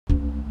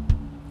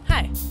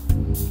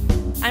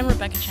Hi, I'm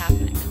Rebecca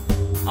Chapnick,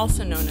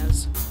 also known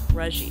as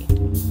Ruji.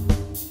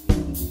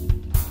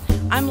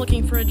 I'm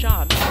looking for a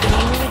job, and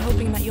I'm really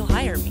hoping that you'll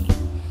hire me.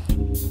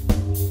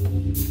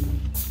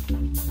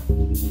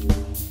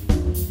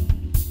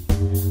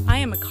 I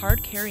am a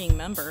card-carrying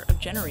member of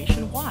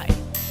Generation Y.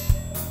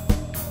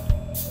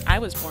 I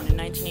was born in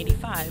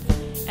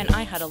 1985, and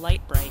I had a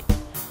light bright.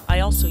 I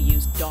also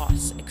used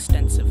DOS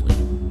extensively.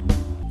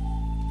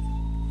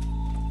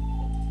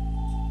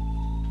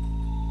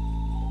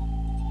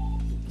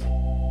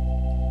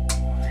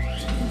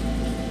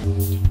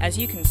 As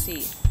you can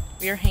see,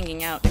 we are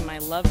hanging out in my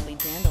lovely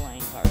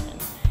dandelion garden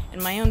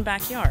in my own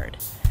backyard.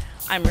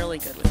 I'm really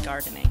good with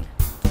gardening.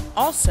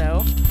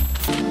 Also,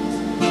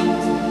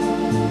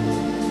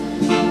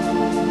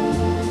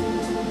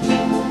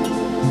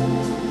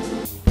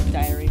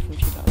 diary from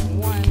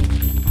 2001.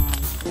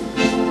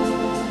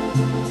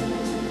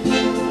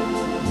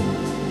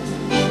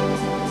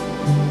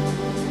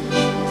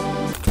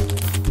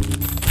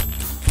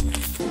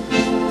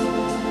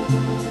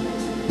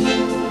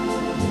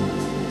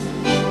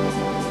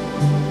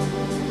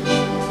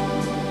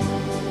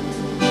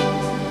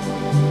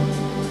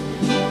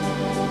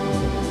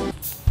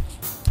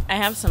 I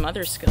have some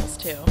other skills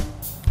too.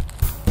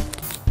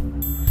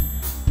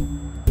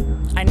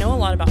 I know a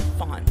lot about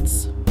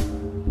fonts.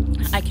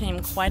 I can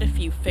name quite a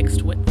few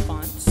fixed width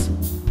fonts.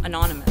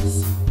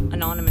 Anonymous,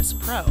 Anonymous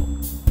Pro,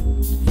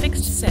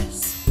 Fixed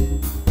Cis,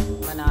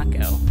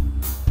 Monaco.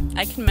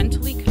 I can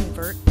mentally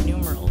convert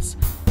numerals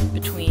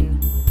between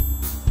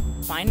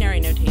binary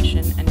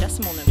notation and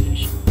decimal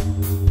notation.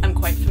 I'm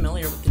quite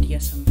familiar with the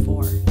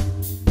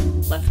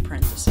dsm-iv-tr, left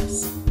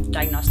parenthesis,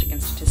 Diagnostic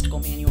and Statistical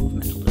Manual of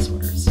Mental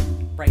Disorders,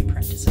 right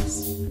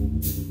parenthesis.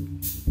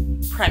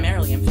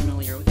 Primarily I'm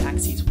familiar with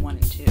axes 1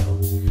 and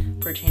 2,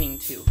 pertaining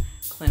to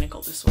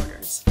clinical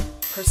disorders,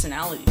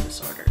 personality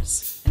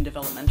disorders, and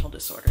developmental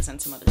disorders,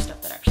 and some other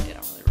stuff that actually I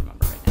don't really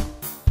remember right now.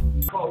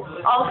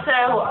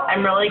 Also,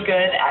 I'm really good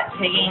at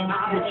taking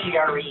the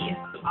GRE.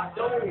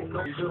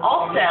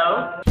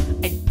 Also,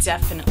 I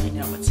definitely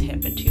know what's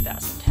hip in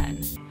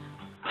 2010.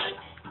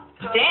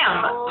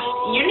 damn,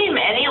 you name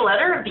any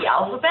letter of the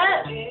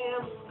alphabet,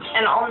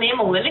 and I'll name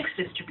a Linux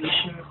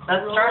distribution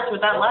that starts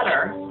with that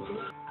letter.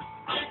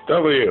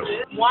 W.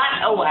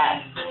 What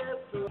OS?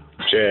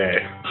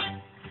 J.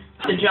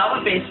 The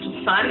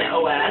Java-based Sun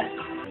OS.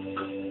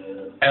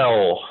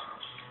 L.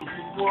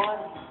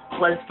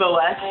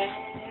 LesboS.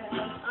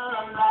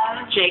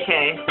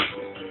 JK.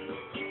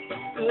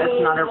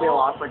 That's not a real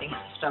operating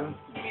system.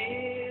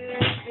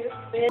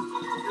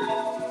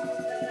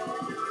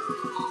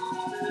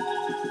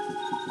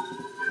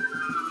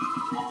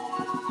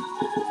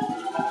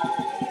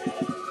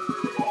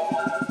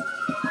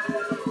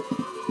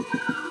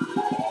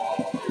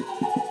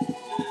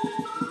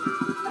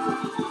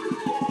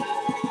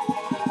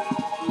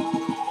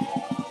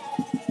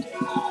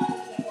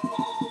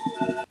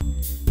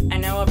 I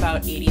know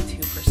about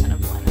 82% of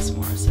Alanis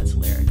Morissette's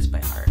lyrics by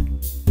heart.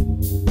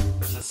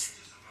 There's this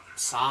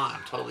song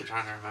I'm totally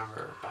trying to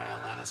remember by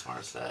Alanis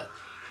Morissette.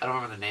 I don't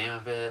remember the name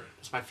of it.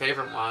 It's my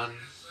favorite one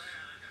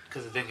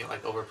because it didn't get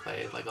like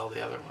overplayed like all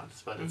the other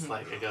ones. But it's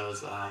like it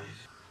goes,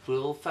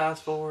 we'll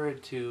fast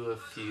forward to a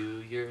few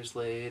years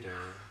later.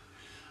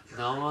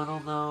 No one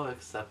will know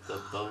except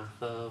the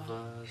both of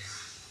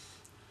us.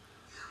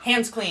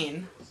 Hands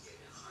Clean.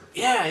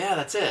 Yeah,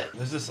 that's it.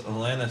 There's this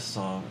Alanis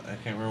song, I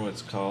can't remember what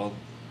it's called,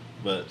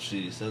 but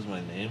she says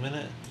my name in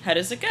it. How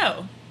does it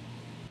go?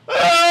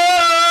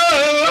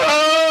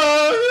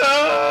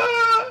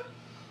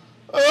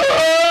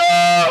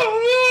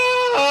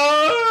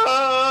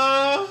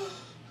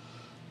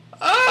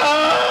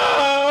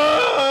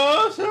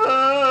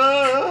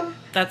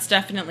 That's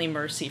definitely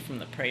Mercy from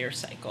the Prayer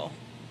Cycle.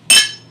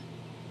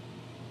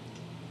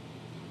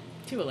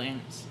 To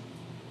Alanis.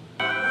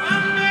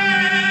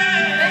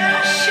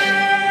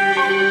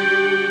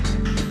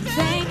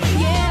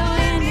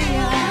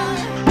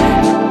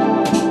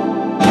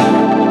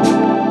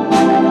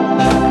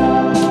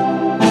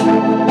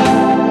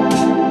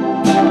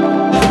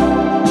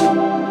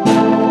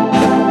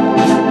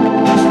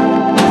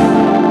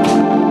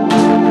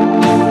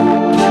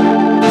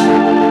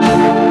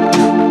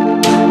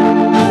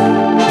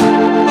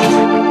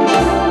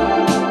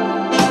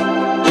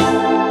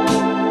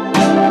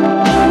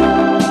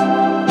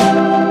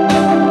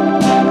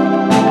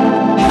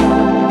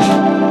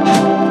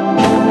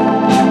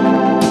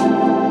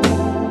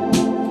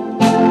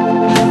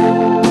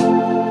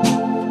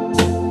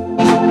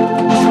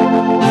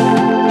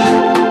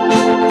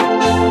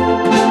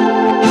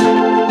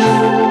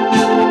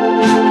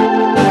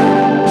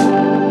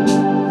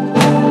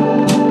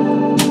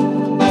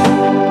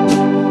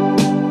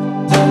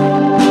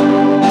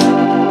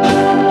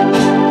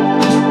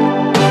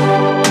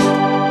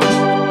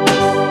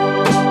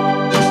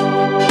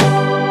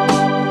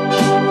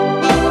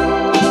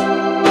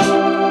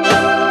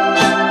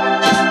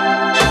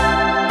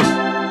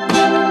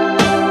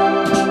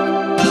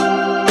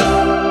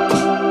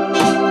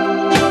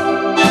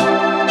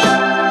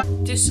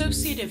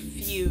 Dissociative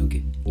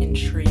fugue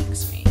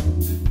intrigues me.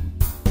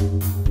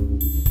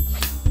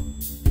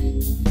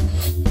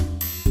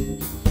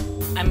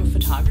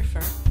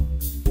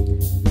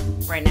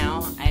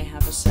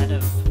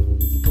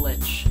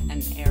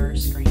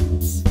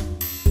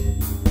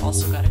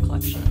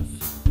 collection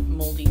of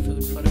moldy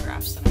food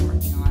photographs that I'm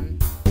working on.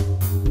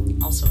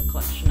 Also a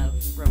collection of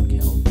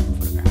roadkill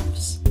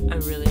photographs. I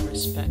really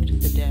respect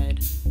the dead.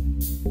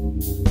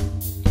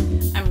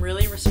 I'm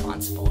really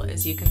responsible,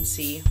 as you can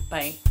see,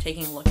 by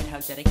taking a look at how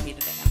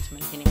dedicated I am to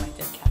maintaining my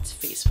dead cat's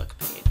Facebook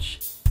page.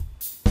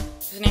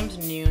 His name's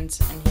Nunes,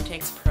 and he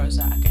takes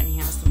Prozac, and he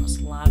has the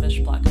most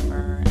lavish black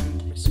fur,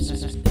 and he's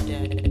just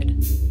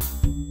dead.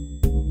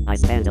 I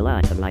spend a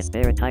lot of my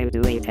spare time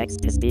doing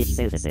text-to-speech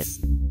synthesis.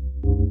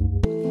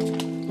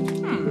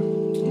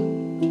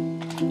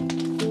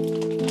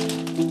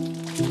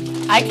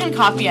 I can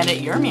copy edit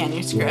your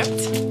manuscript.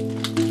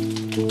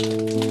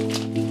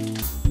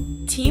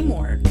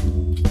 Teamwork.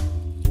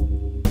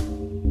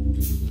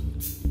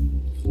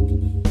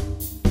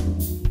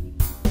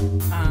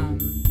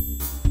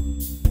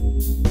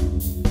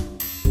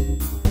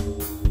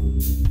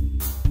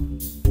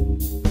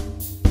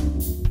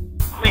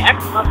 My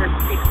ex-lover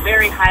speaks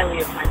very highly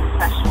of my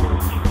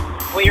professionalism.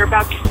 What you're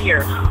about to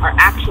hear are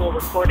actual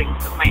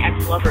recordings of my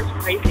ex-lovers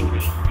praising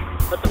me,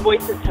 but the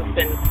voices have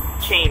been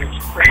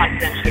changed for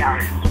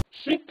confidentiality.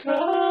 She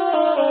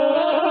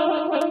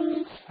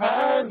comes,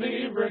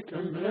 highly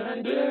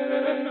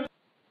recommended.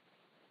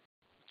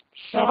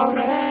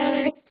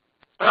 Shawty,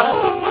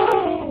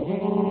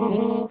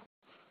 oh,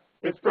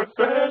 it's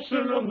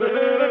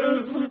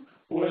professionalism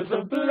with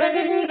a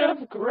blade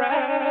of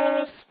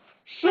grass.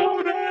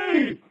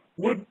 Shawty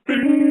would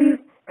be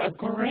a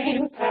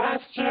green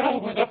pasture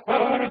with a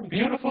herd of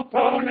beautiful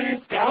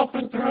ponies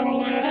scalping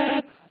through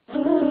it.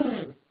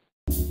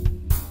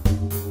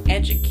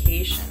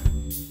 Education.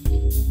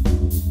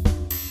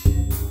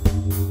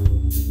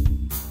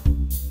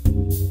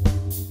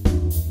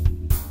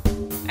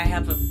 I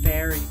have a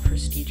very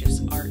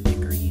prestigious art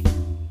degree.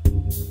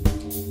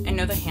 I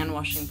know the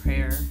hand-washing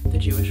prayer, the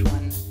Jewish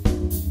one.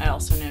 I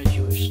also know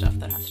Jewish stuff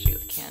that has to do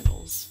with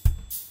candles.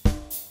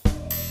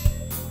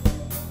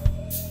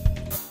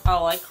 I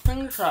like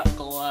things that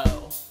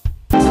glow.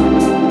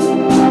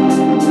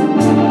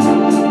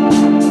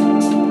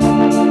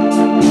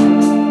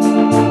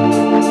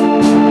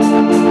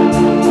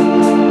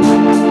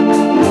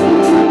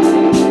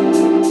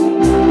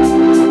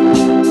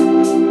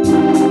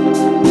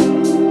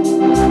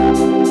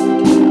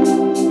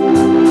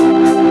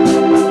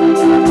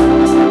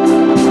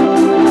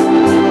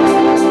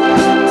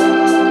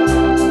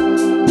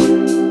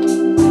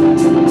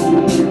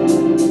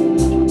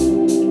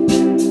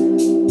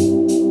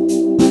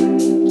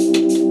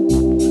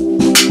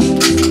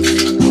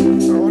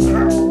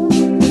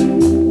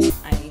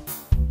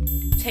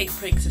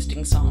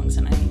 Pre-existing songs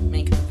and I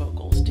make the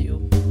vocals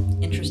do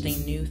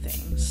interesting new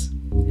things.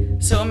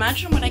 So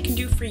imagine what I can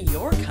do for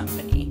your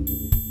company.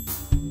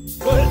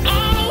 But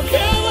I don't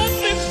care what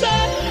they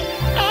say,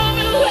 I'm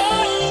in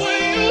love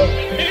with you.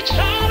 They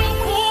try to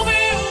pull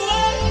me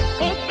away,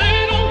 but they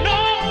don't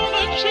know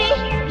the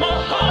truth. My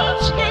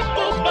heart's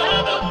crippled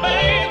by the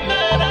pain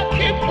that I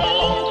keep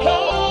on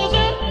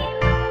closing.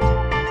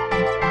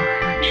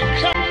 You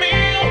cut me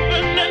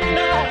open and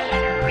I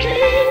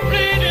keep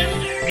bleeding.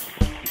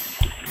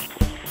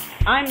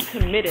 I'm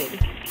committed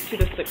to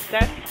the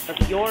success of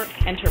your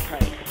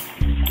enterprise.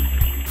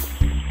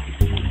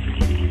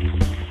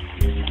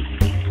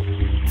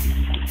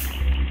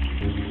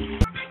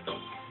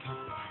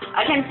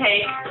 I can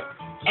take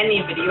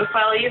any video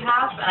file you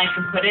have and I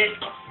can put it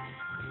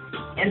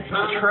into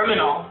the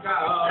terminal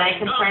and I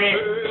can turn it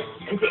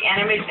into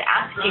animated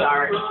ASCII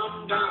art.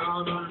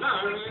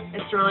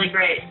 It's really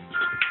great.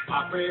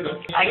 I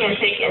can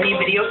take any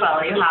video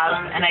file you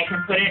have and I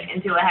can put it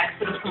into a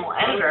hexadecimal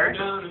editor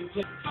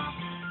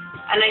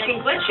and I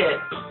can glitch it.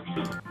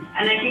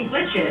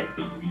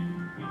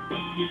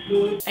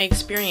 I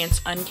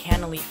experience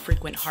uncannily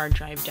frequent hard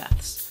drive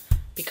deaths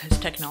because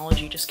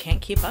technology just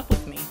can't keep up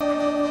with me.